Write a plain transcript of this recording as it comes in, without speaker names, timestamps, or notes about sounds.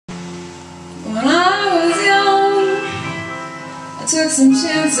took some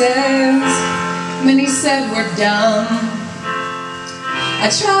chances, many said we're dumb. I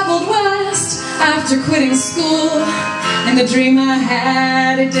traveled west after quitting school, and the dream I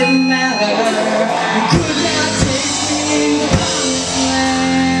had, it didn't matter. It could not take me to the promised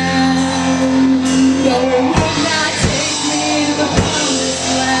land. No, it would not take me to the promised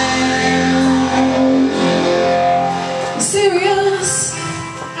land. Serious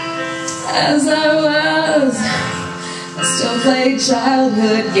as I was, I still played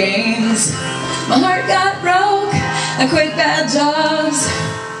childhood games. My heart got broke, I quit bad jobs.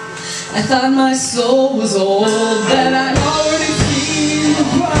 I thought my soul was old, that I'd already seen the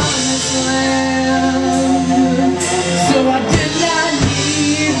promised land. So I did not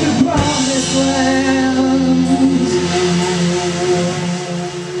need the promised land.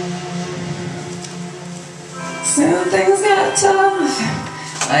 Soon things got tough,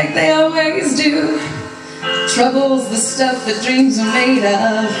 like they always do. Trouble's the stuff that dreams are made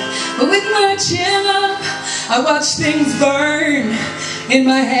of. But with my chin up, I watched things burn. In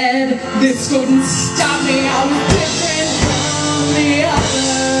my head, this couldn't stop me. I was different from the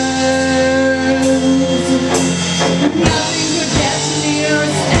others. Nothing could get to me or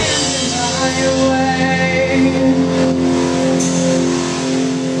stand in my way.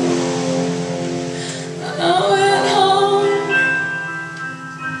 I went home,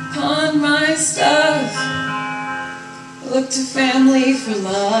 pawned my stuff, looked to family for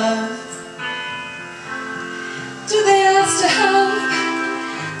love. Do they ask to help?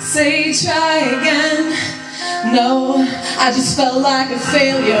 Say try again. No, I just felt like a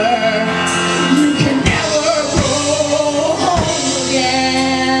failure. You can never go home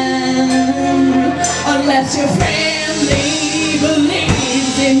again unless your family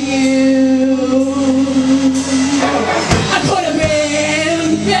believes in you. I could have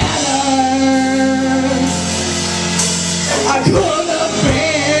been better. I could have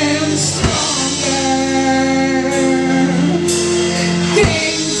been stronger.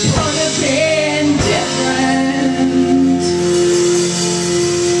 Things could have been different.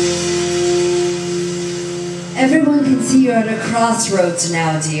 Everyone can see you're at a crossroads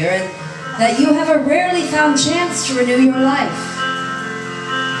now, dear, and that you have a rarely found chance to renew your life.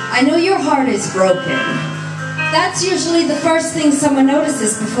 I know your heart is broken. That's usually the first thing someone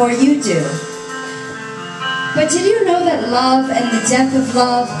notices before you do. But did you know that love and the death of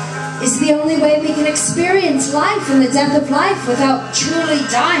love is the only way we can experience life and the death of life without truly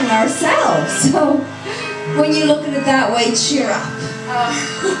dying ourselves? So, when you look at it that way, cheer up.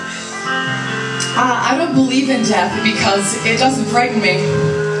 I don't believe in death because it doesn't frighten me.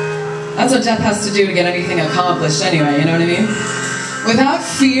 That's what death has to do to get anything accomplished anyway, you know what I mean? Without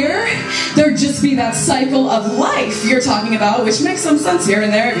fear, there'd just be that cycle of life you're talking about, which makes some sense here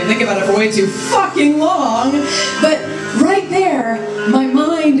and there if you think about it for way too fucking long. But right there, my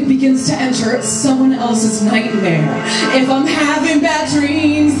mind begins to enter someone else's nightmare. If I'm having bad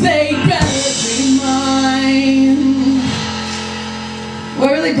dreams, they better be mine.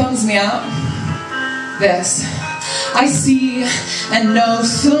 What really bums me out? This. I see and know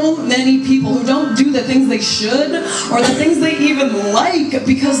so many people who don't do the things they should or the things they even like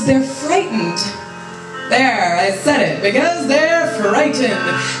because they're frightened. There, I said it, because they're frightened.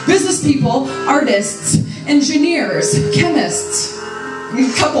 Business people, artists, engineers, chemists,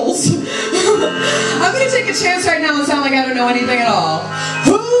 couples. I'm going to take a chance right now and sound like I don't know anything at all.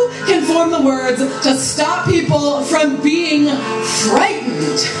 Who can form the words to stop people from being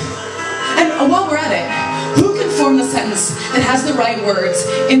frightened? And while we're at it, who can form the sentence that has the right words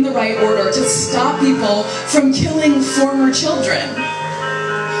in the right order to stop people from killing former children?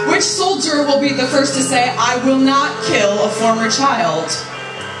 Which soldier will be the first to say, I will not kill a former child?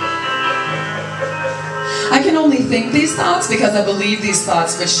 I can only think these thoughts because I believe these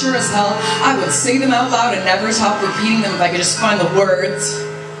thoughts, but sure as hell, I would say them out loud and never stop repeating them if I could just find the words.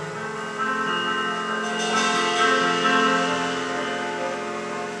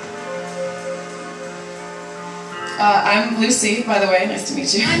 I'm Lucy, by the way. Nice to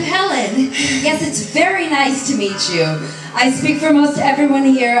meet you. I'm Helen. Yes, it's very nice to meet you. I speak for most everyone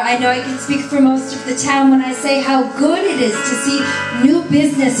here. I know I can speak for most of the town when I say how good it is to see new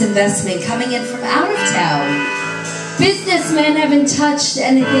business investment coming in from out of town. Businessmen haven't touched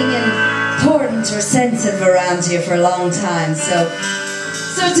anything important or sensitive around here for a long time, so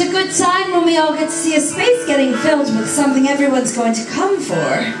it's a good sign when we all get to see a space getting filled with something everyone's going to come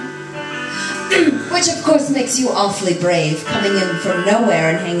for. Which of course makes you awfully brave, coming in from nowhere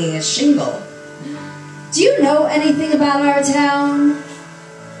and hanging a shingle. Do you know anything about our town?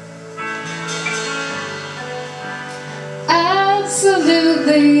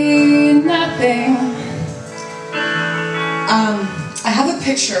 Absolutely nothing.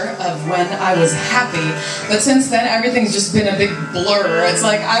 picture of when I was happy, but since then everything's just been a big blur. It's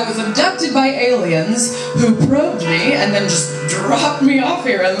like I was abducted by aliens who probed me and then just dropped me off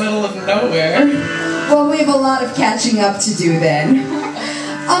here in the middle of nowhere. Well, we have a lot of catching up to do then.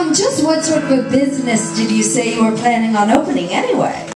 Just what sort of a business did you say you were planning on opening anyway?